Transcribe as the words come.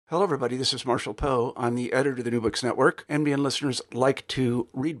Hello, everybody. This is Marshall Poe. I'm the editor of the New Books Network. NBN listeners like to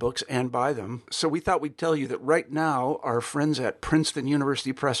read books and buy them. So we thought we'd tell you that right now, our friends at Princeton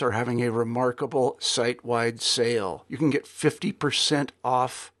University Press are having a remarkable site-wide sale. You can get 50%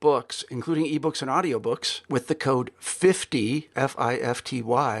 off books, including ebooks and audiobooks, with the code 50,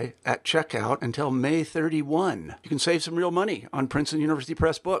 F-I-F-T-Y, at checkout until May 31. You can save some real money on Princeton University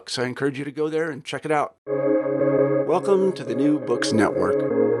Press books. I encourage you to go there and check it out. Welcome to the New Books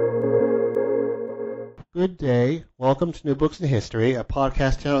Network. Good day. Welcome to New Books in History, a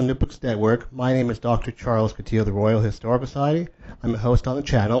podcast channel on New Books Network. My name is Dr. Charles Coutinho of the Royal Historical Society. I'm a host on the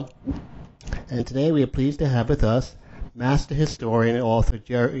channel. And today we are pleased to have with us Master Historian and author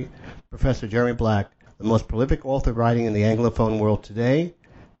Professor Jeremy Black, the most prolific author writing in the Anglophone world today.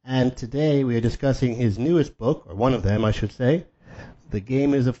 And today we are discussing his newest book, or one of them, I should say, The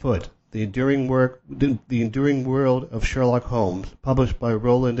Game is Afoot, the enduring world of Sherlock Holmes, published by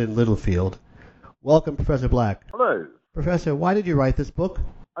Rowland and Littlefield. Welcome, Professor Black. Hello. Professor, why did you write this book?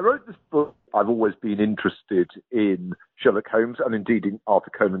 I wrote this book. I've always been interested in Sherlock Holmes and indeed in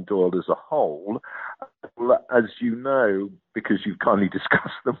Arthur Conan Doyle as a whole. Well, as you know, because you've kindly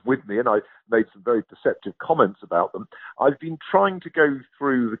discussed them with me and I made some very perceptive comments about them, I've been trying to go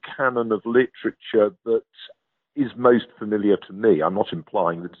through the canon of literature that is most familiar to me. I'm not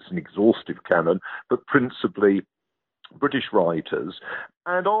implying that it's an exhaustive canon, but principally British writers,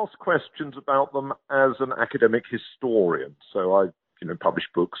 and ask questions about them as an academic historian. So I've published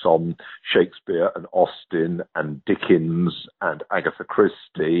books on Shakespeare and Austen and Dickens and Agatha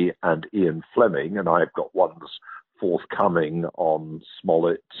Christie and Ian Fleming, and I've got ones forthcoming on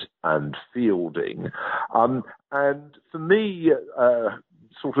Smollett and Fielding. And for me,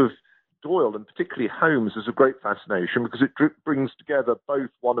 sort of Doyle and particularly Holmes is a great fascination because it brings together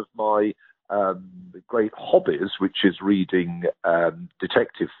both one of my great hobbies, which is reading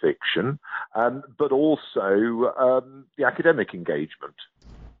detective fiction, but also the academic engagement.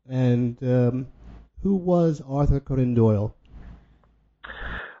 And who was Arthur Conan Doyle?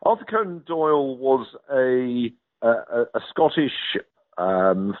 Arthur Conan Doyle was a Scottish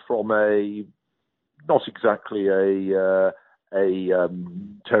from a not exactly a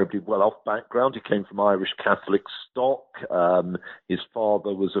terribly well-off background. He came from Irish Catholic stock. His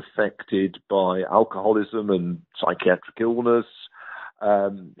father was affected by alcoholism and psychiatric illness.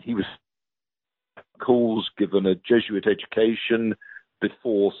 He was given a Jesuit education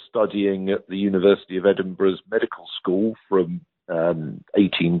before studying at the University of Edinburgh's medical school from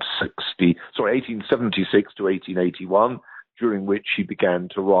 1876 to 1881, during which he began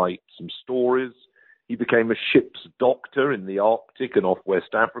to write some stories. He became a ship's doctor in the Arctic and off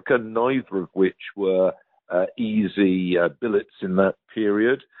West Africa, neither of which were easy billets in that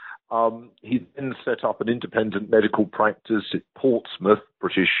period. He then set up an independent medical practice at Portsmouth,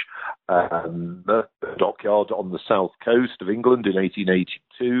 British dockyard on the south coast of England in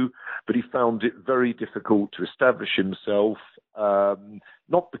 1882, but he found it very difficult to establish himself,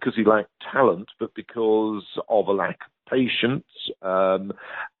 not because he lacked talent, but because of a lack of patience,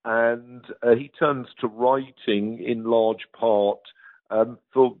 and he turns to writing in large part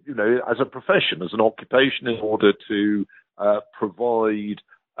for, as a profession, as an occupation, in order to provide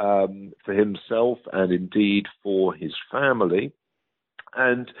for himself and indeed for his family.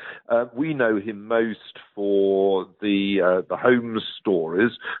 And we know him most for the Holmes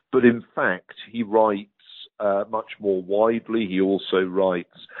stories, but in fact he writes much more widely. He also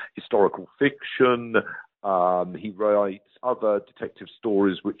writes historical fiction. He writes other detective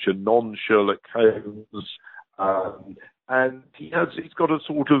stories which are non-Sherlock Holmes, and he's got a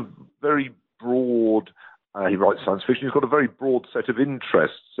sort of very broad. He writes science fiction. He's got a very broad set of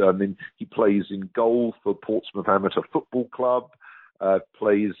interests. He plays in golf for Portsmouth Amateur Football Club.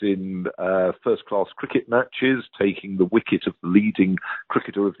 Plays in first-class cricket matches, taking the wicket of the leading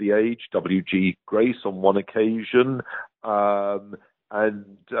cricketer of the age, W.G. Grace, on one occasion.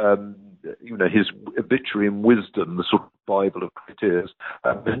 His obituary in Wisdom, the sort of Bible of cricketers,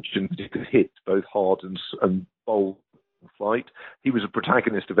 mentioned that he could hit both hard and bold in flight. He was a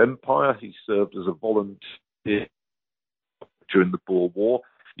protagonist of Empire. He served as a volunteer during the Boer War.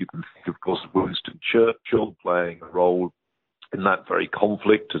 You can think, of course, of Winston Churchill playing a role in that very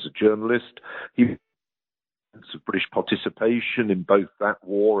conflict as a journalist. He had British participation in both that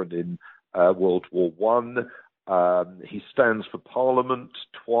war and in World War One. He stands for Parliament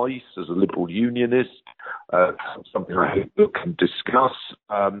twice as a Liberal Unionist, something I hope we can discuss.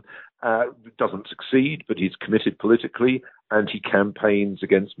 Doesn't succeed, but he's committed politically, and he campaigns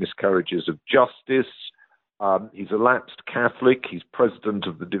against miscarriages of justice. He's a lapsed Catholic. He's president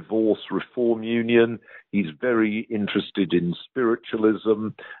of the Divorce Reform Union. He's very interested in spiritualism,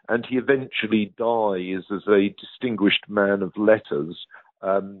 and he eventually dies as a distinguished man of letters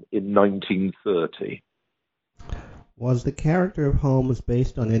in 1930. Was the character of Holmes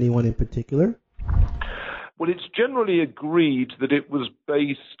based on anyone in particular? Well, it's generally agreed that it was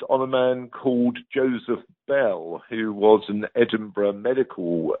based on a man called Joseph Bell, who was an Edinburgh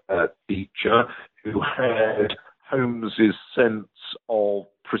medical teacher who had Holmes's sense of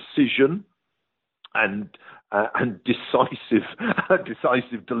precision and decisive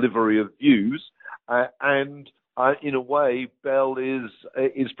delivery of views, and in a way, Bell is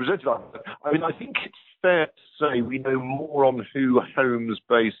presented. I mean, I think it's fair to say we know more on who Holmes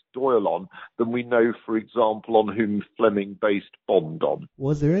based Doyle on than we know, for example, on whom Fleming based Bond on.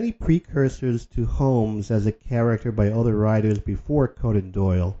 Was there any precursors to Holmes as a character by other writers before Conan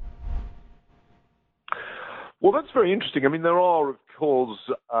Doyle? Well, that's very interesting. I mean, there are, of course,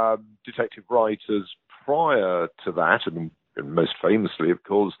 detective writers prior to that, and most famously, of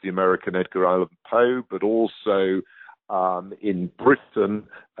course, the American Edgar Allan Poe, but also in Britain,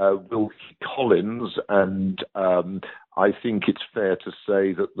 Wilkie Collins, and I think it's fair to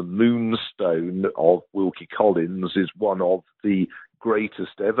say that The Moonstone of Wilkie Collins is one of the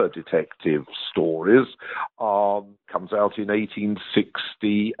greatest ever detective stories. Comes out in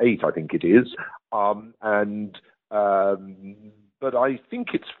 1868, I think it is, but I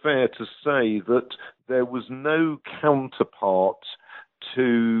think it's fair to say that there was no counterpart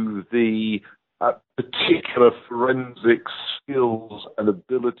to the particular forensic skills and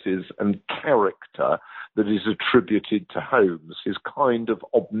abilities and character that is attributed to Holmes. His kind of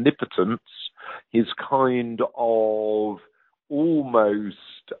omnipotence, his kind of almost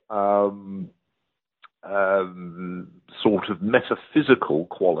sort of metaphysical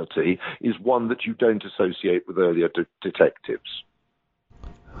quality is one that you don't associate with earlier detectives.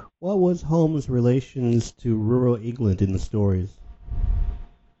 What was Holmes' relations to rural England in the stories?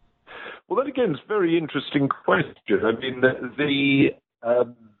 Well, that again is a very interesting question. I mean,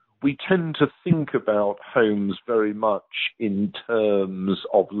 we tend to think about Holmes very much in terms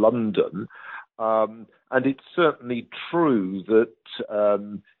of London, and it's certainly true that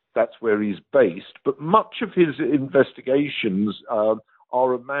that's where he's based. But much of his investigations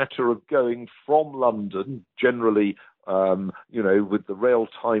are a matter of going from London, generally, with the rail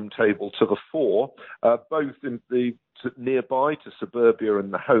timetable to the fore, both in the nearby to suburbia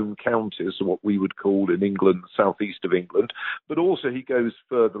and the home counties, or what we would call in England, the southeast of England, but also he goes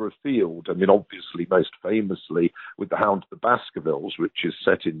further afield. I mean, obviously, most famously with The Hound of the Baskervilles, which is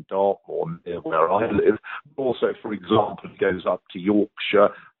set in Dartmoor, near where I live. Also, for example, he goes up to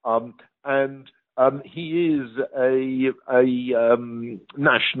Yorkshire, and he is a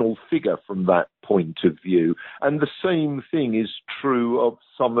national figure from that point of view. And the same thing is true of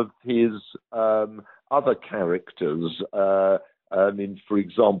some of his other characters. For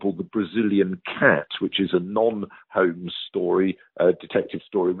example, The Brazilian Cat, which is a non-Holmes story, detective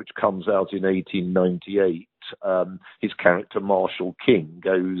story, which comes out in 1898. His character, Marshall King,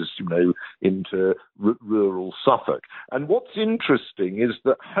 goes, into rural Suffolk. And what's interesting is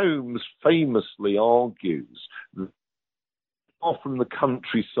that Holmes famously argues that far from the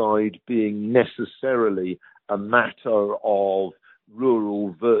countryside being necessarily a matter of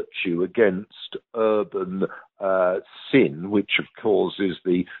rural virtue against urban sin, which of course is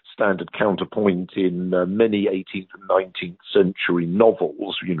the standard counterpoint in many 18th and 19th century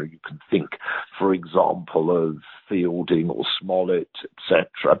novels. You can think, for example, of Fielding or Smollett,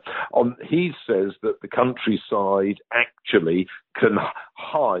 etc. He says that the countryside actually can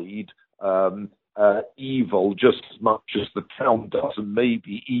hide evil just as much as the town does, and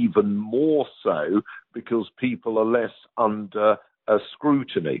maybe even more so, because people are less under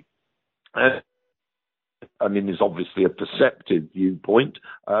scrutiny. Is obviously a perceptive viewpoint,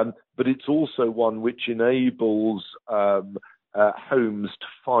 but it's also one which enables Holmes to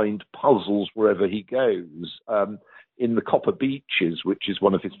find puzzles wherever he goes. In The Copper Beeches, which is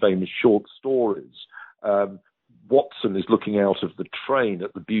one of his famous short stories, Watson is looking out of the train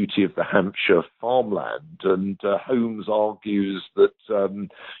at the beauty of the Hampshire farmland, and Holmes argues that,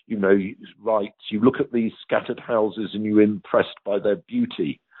 you look at these scattered houses and you're impressed by their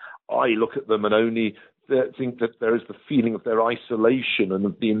beauty. I look at them and only think that there is the feeling of their isolation and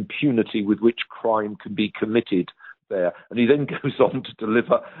of the impunity with which crime can be committed there. And he then goes on to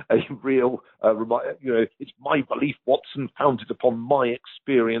deliver a real, it's my belief, Watson, founded upon my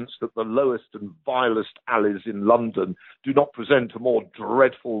experience, that the lowest and vilest alleys in London do not present a more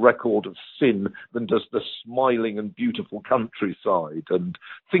dreadful record of sin than does the smiling and beautiful countryside. And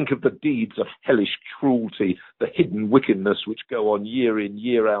think of the deeds of hellish cruelty, the hidden wickedness which go on year in,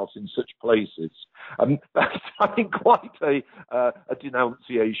 year out in such places. That's, I think, quite a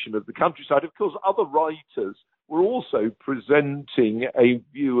denunciation of the countryside. Of course, other writers were also presenting a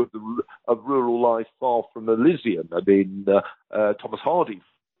view of rural life far from Elysian. I mean, Thomas Hardy,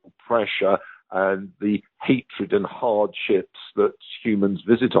 pressure and the hatred and hardships that humans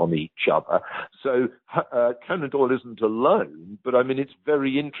visit on each other. So Conan Doyle isn't alone, but I mean, it's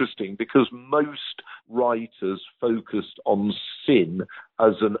very interesting because most writers focused on sin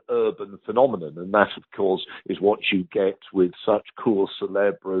as an urban phenomenon, and that, of course, is what you get with such cours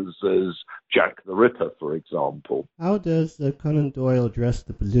célèbres as Jack the Ripper, for example. How does Conan Doyle address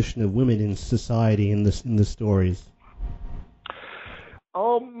the position of women in society in the stories?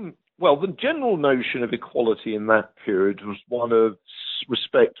 Well, the general notion of equality in that period was one of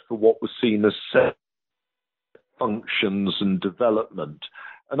respect for what was seen as set functions and development.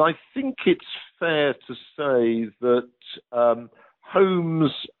 And I think it's fair to say that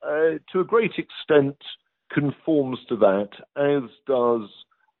Holmes, to a great extent, conforms to that, as does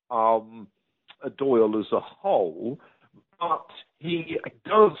Doyle as a whole. But he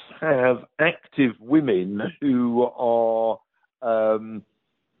does have active women who are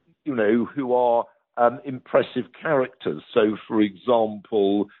impressive characters. So, for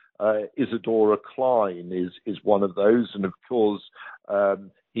example, Isadora Klein is one of those, and of course,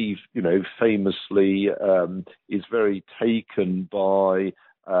 he, famously is very taken by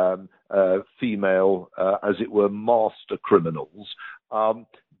female, as it were, master criminals.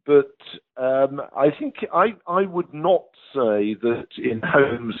 But I think I would not say that in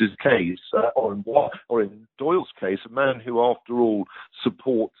Holmes's case, or in Doyle's case, a man who, after all,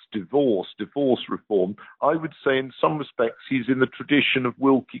 supports divorce reform, I would say in some respects he's in the tradition of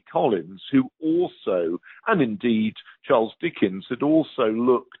Wilkie Collins, who also, and indeed Charles Dickens, had also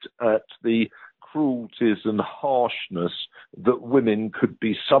looked at the cruelties and harshness that women could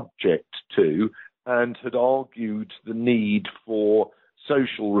be subject to, and had argued the need for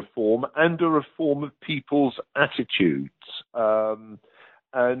social reform and a reform of people's attitudes.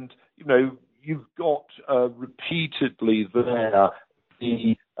 And, you've got repeatedly there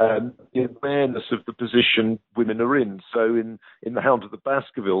the awareness of the position women are in. So in The Hound of the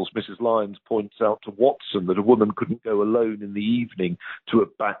Baskervilles, Mrs. Lyons points out to Watson that a woman couldn't go alone in the evening to a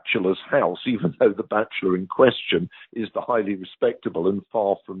bachelor's house, even though the bachelor in question is the highly respectable and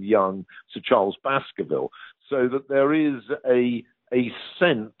far from young Sir Charles Baskerville. So that there is a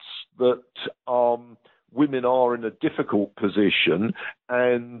sense that women are in a difficult position,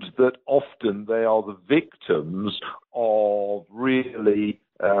 and that often they are the victims of really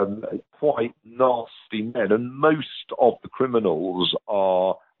quite nasty men, and most of the criminals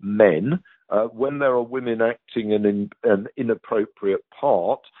are men. When there are women acting in an inappropriate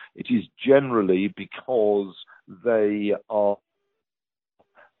part, it is generally because they are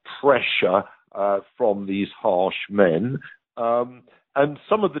pressure from these harsh men. And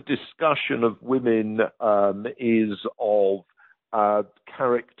some of the discussion of women is of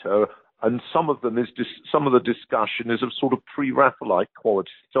character, and some of the discussion is of sort of pre-Raphaelite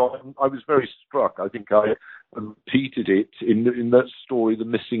quality. So I was very struck. I think I repeated it in that story, The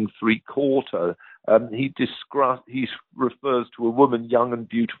Missing Three-Quarter. He refers to a woman, young and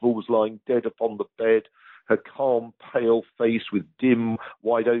beautiful, was lying dead upon the bed. Her calm, pale face with dim,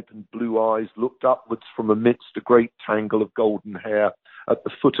 wide-open blue eyes looked upwards from amidst a great tangle of golden hair. At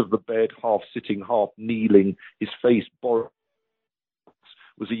the foot of the bed, half sitting, half kneeling, his face borrowed,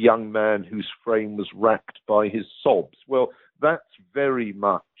 was a young man whose frame was racked by his sobs. Well, that's very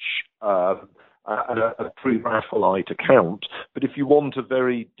much a pre-Raphaelite account. But if you want a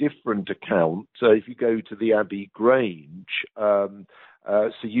very different account, if you go to the Abbey Grange,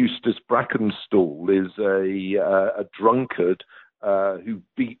 Sir Eustace Brackenstall is a drunkard who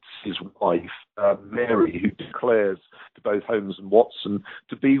beats his wife, Mary, who declares to both Holmes and Watson,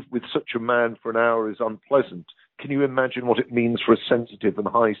 to be with such a man for an hour is unpleasant. Can you imagine what it means for a sensitive and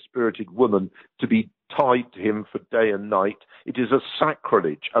high-spirited woman to be tied to him for day and night? It is a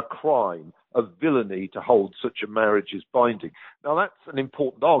sacrilege, a crime, a villainy to hold such a marriage as binding. Now, that's an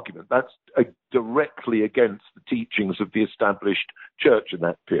important argument. That's directly against the teachings of the established church in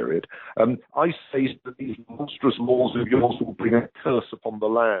that period. I say that these monstrous laws of yours will bring a curse upon the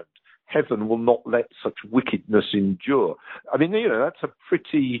land. Heaven will not let such wickedness endure. I mean, that's a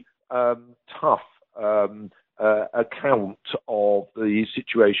pretty tough account of the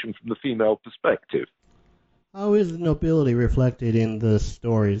situation from the female perspective. How is the nobility reflected in the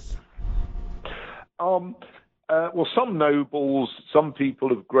stories? Well, some nobles, some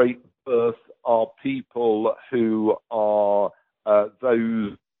people of great birth are people who are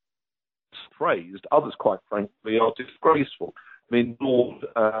those praised. Others, quite frankly, are disgraceful. I mean, Lord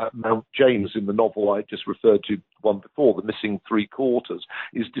Mount James in the novel I just referred to, one before, The Missing Three Quarters,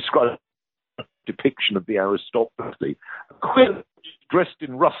 is described as a depiction of the aristocracy. Queen, dressed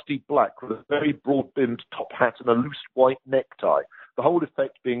in rusty black with a very broad-brimmed top hat and a loose white necktie, the whole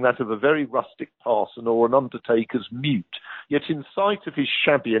effect being that of a very rustic parson or an undertaker's mute. Yet in sight of his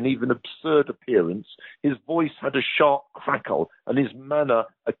shabby and even absurd appearance, his voice had a sharp crackle and his manner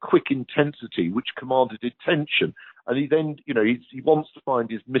a quick intensity which commanded attention. And he then, he wants to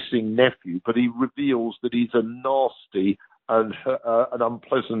find his missing nephew, but he reveals that he's a nasty and an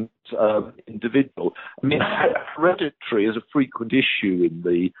unpleasant individual. I mean, hereditary is a frequent issue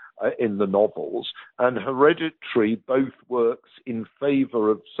in the novels, and hereditary both works in favour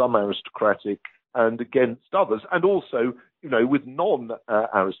of some aristocratic and against others, and also, with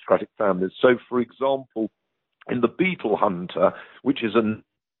non-aristocratic families. So, for example, in The Beetle Hunter, which is a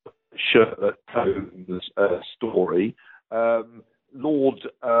Sherlock Holmes story, Lord,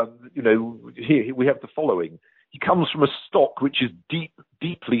 here we have the following. He comes from a stock which is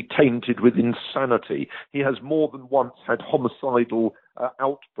deeply tainted with insanity. He has more than once had homicidal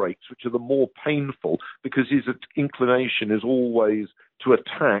outbreaks, which are the more painful because his inclination is always to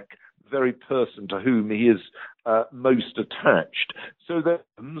attack the very person to whom he is most attached. So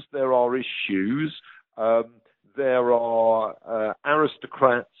there are issues. There are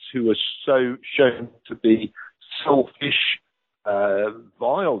aristocrats who are shown to be selfish,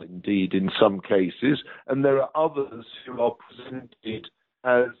 vile indeed in some cases, and there are others who are presented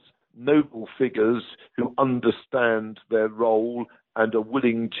as noble figures who understand their role and are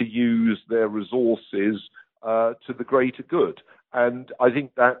willing to use their resources to the greater good. And I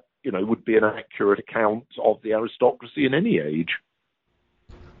think that, would be an accurate account of the aristocracy in any age.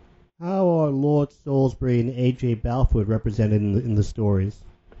 How are Lord Salisbury and A.J. Balfour represented in the stories?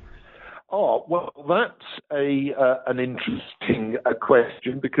 Oh, well, that's an interesting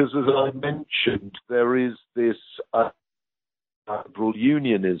question because, as I mentioned, there is this liberal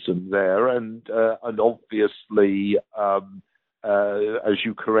unionism there, and obviously, as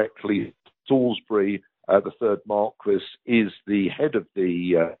you correctly, Salisbury, the third Marquis, is the head of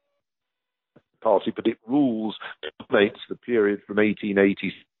the party, but it dominates the period from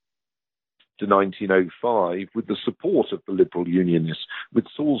 1880 to 1905 with the support of the Liberal Unionists, with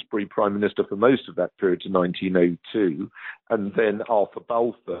Salisbury Prime Minister for most of that period to 1902, and then Arthur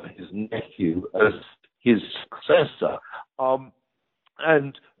Balfour, his nephew, as his successor.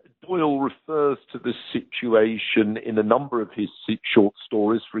 And Doyle refers to this situation in a number of his short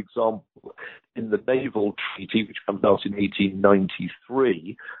stories. For example, in the Naval Treaty, which comes out in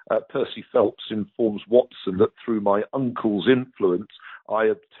 1893, Percy Phelps informs Watson that through my uncle's influence, I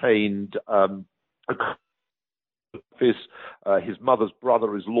obtained his mother's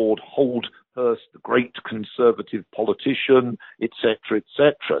brother is Lord Holdhurst, the great conservative politician, etc.,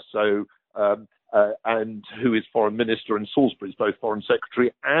 etc. So, and who is foreign minister, and Salisbury is both foreign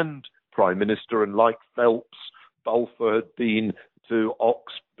secretary and prime minister, and like Phelps, Balfour had been to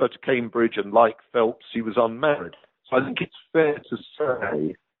Cambridge, and like Phelps, he was unmarried. So I think it's fair to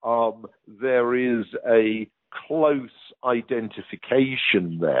say there is a close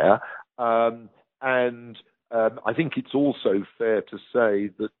identification there, and I think it's also fair to say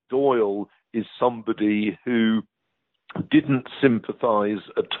that Doyle is somebody who didn't sympathise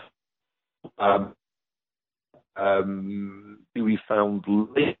at who he found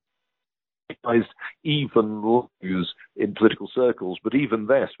even lose in political circles, but even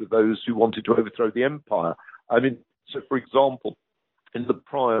less with those who wanted to overthrow the empire. I mean, so for example, in the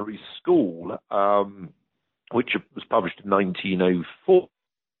Priory School, which was published in 1904,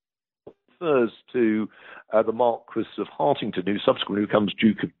 refers to the Marquis of Hartington, who subsequently becomes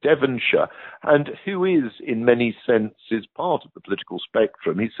Duke of Devonshire, and who is, in many senses, part of the political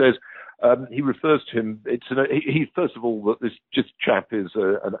spectrum. He says, he refers to him, he first of all, that this chap is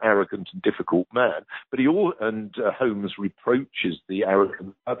an arrogant and difficult man, but Holmes reproaches the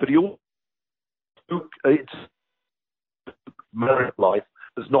arrogant, but he also, it's married life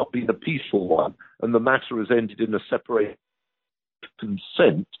has not been a peaceful one, and the matter has ended in a separation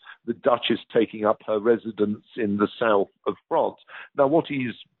consent, the Duchess taking up her residence in the south of France. Now, what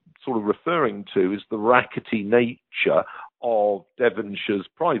he's sort of referring to is the rackety nature of Devonshire's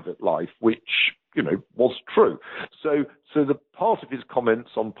private life, which, was true. So the part of his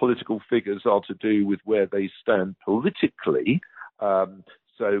comments on political figures are to do with where they stand politically.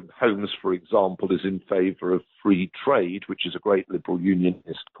 So Holmes, for example, is in favour of free trade, which is a great liberal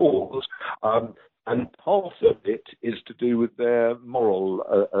unionist cause. And part of it is to do with their moral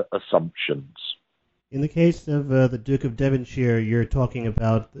assumptions. In the case of the Duke of Devonshire, you're talking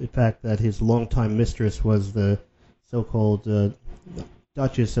about the fact that his longtime mistress was the so-called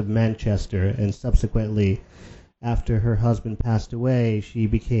Duchess of Manchester, and subsequently, after her husband passed away, she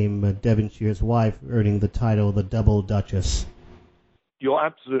became Devonshire's wife, earning the title the Double Duchess. You're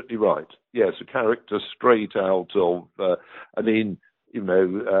absolutely right. Yes, a character straight out of,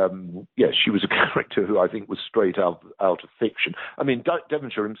 she was a character who I think was straight out of fiction. I mean,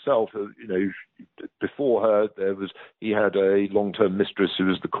 Devonshire himself, before her, he had a long-term mistress who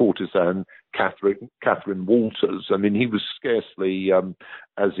was the courtesan Catherine Walters. I mean, he was scarcely,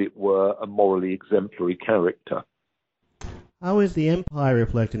 as it were, a morally exemplary character. How is the Empire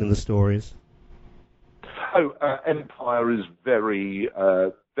reflected in the stories? Empire is very,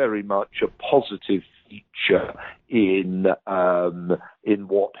 very much a positive feature in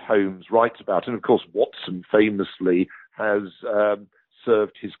what Holmes writes about, and of course Watson famously has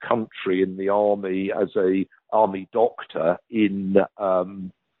served his country in the army as a army doctor in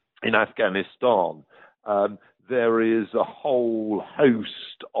Afghanistan. There is a whole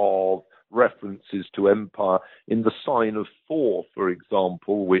host of references to Empire in The Sign of Four, for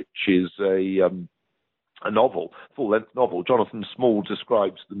example, which is a novel, full-length novel. Jonathan Small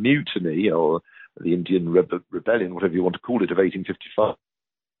describes the mutiny, or the Indian Rebellion, whatever you want to call it, of 1855,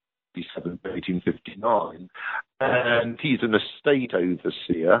 1859, and he's an estate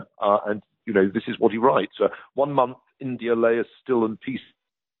overseer, and this is what he writes. 1 month India lay as still and peaceful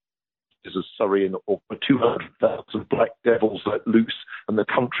as Surrey, or 200,000 black devils let loose, and the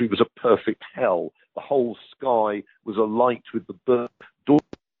country was a perfect hell. The whole sky was alight with the birth.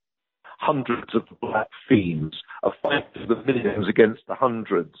 Hundreds of black fiends, a fight of the millions against the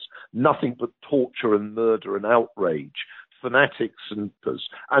hundreds, nothing but torture and murder and outrage, fanatics and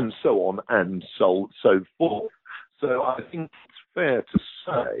so on and so forth. So I think it's fair to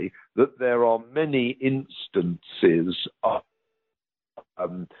say that there are many instances of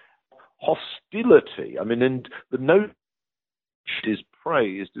hostility. I mean, and the notion is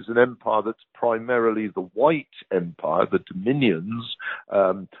praised as an empire that's primarily the white empire, the dominions,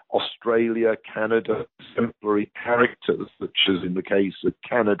 Australia, Canada, exemplary characters, such as in the case of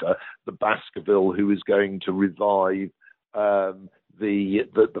Canada, the Baskerville, who is going to revive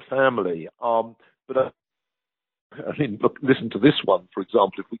the family. But look, listen to this one, for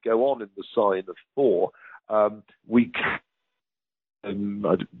example. If we go on in The Sign of Four, we can. I'm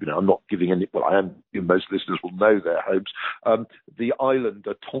not giving any. Well, I am. Most listeners will know their homes. The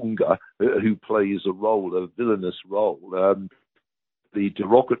islander Tonga, who plays a villainous role, the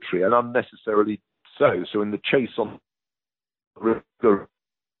derogatory and unnecessarily so. So in the chase on the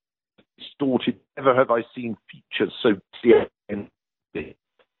distorted, never have I seen features so clear in the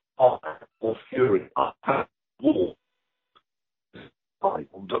art or fury. War.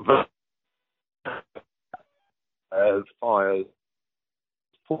 Fires.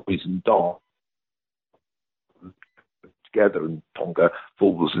 Poison dart together, and Tonga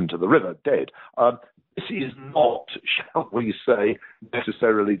falls into the river dead. This is not, shall we say,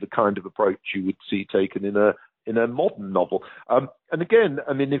 necessarily the kind of approach you would see taken in a modern novel. And again,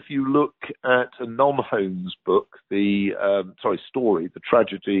 I mean, if you look at a non-Holmes book, story, The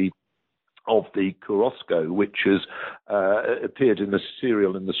Tragedy of the Korosko, which has appeared in a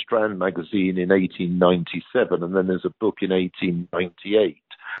serial in the Strand magazine in 1897, and then there's a book in 1898.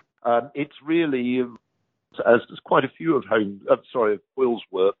 It's really, as there's quite a few of Boyle's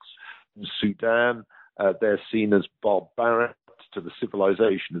works in Sudan, they're seen as barbaric to the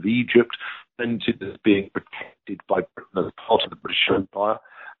civilization of Egypt, presented as being protected by Britain as part of the British Empire.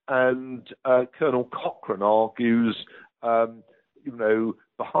 And Colonel Cochrane argues,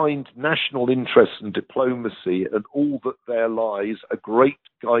 behind national interests and diplomacy and all that there lies a great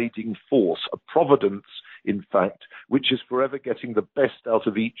guiding force, a providence, in fact, which is forever getting the best out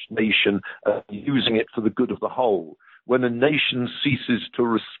of each nation and using it for the good of the whole. When a nation ceases to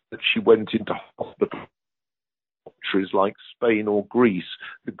respect, she went into hospital countries like Spain or Greece.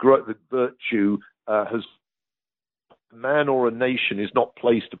 The virtue has. A man or a nation is not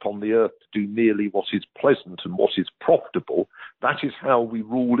placed upon the earth to do merely what is pleasant and what is profitable. That is how we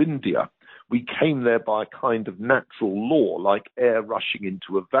rule India. We came there by a kind of natural law, like air rushing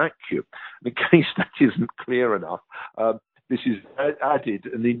into a vacuum. In case that isn't clear enough, this is added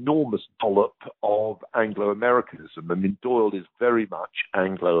an enormous dollop of Anglo-Americanism. I mean, Doyle is very much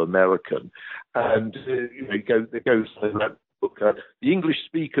Anglo-American. And there goes that book, the English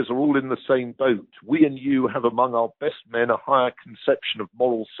speakers are all in the same boat. We and you have among our best men a higher conception of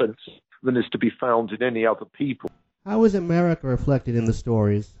moral sense than is to be found in any other people. How is America reflected in the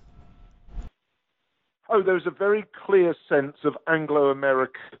stories? Oh, there's a very clear sense of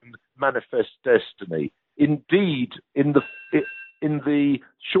Anglo-American manifest destiny. Indeed, in the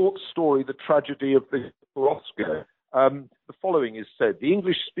short story, The Tragedy of the Korosko, the following is said: the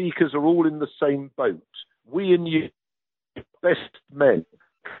English speakers are all in the same boat. We and you, best men,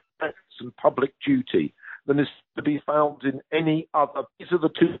 and public duty than is to be found in any other. These are the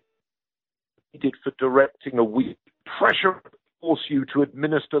two needed for directing a weak pressure force you to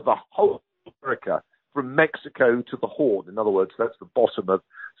administer the whole of America from Mexico to the Horn. In other words, that's the bottom of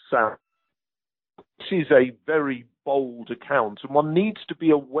South. This is a very bold account, and one needs to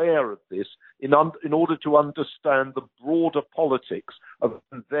be aware of this in order to understand the broader politics of,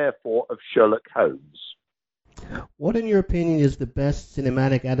 and therefore, of Sherlock Holmes. What, in your opinion, is the best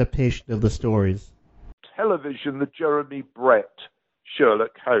cinematic adaptation of the stories? Television, the Jeremy Brett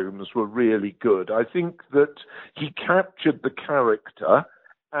Sherlock Holmes were really good. I think that he captured the character,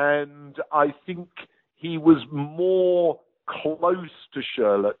 and I think he was more close to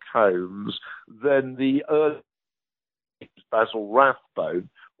Sherlock Holmes than the early Basil Rathbone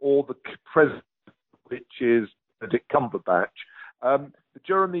or the present, which is Benedict Cumberbatch. The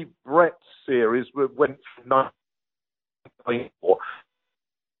Jeremy Brett series went from 1994,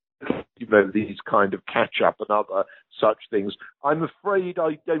 these kind of catch-up and other such things. I'm afraid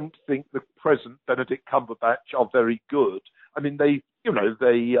I don't think the present Benedict Cumberbatch are very good. I mean, they're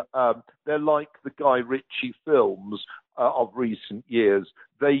like the Guy Ritchie films of recent years.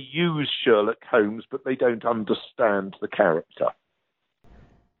 They use Sherlock Holmes, but they don't understand the character.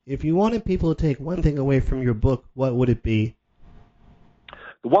 If you wanted people to take one thing away from your book, what would it be?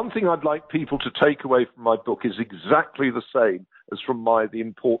 The one thing I'd like people to take away from my book is exactly the same as from The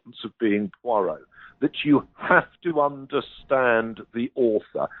Importance of Being Poirot, that you have to understand the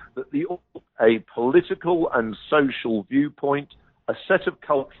author, that a political and social viewpoint, a set of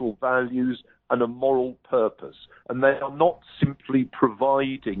cultural values, and a moral purpose. And they are not simply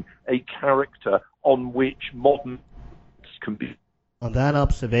providing a character on which modern can be. On that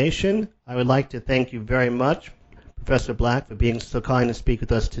observation, I would like to thank you very much, Professor Black, for being so kind to speak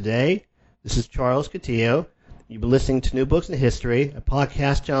with us today. This is Charles Coutinho. You've been listening to New Books in History, a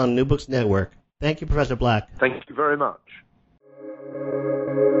podcast on New Books Network. Thank you, Professor Black. Thank you very much.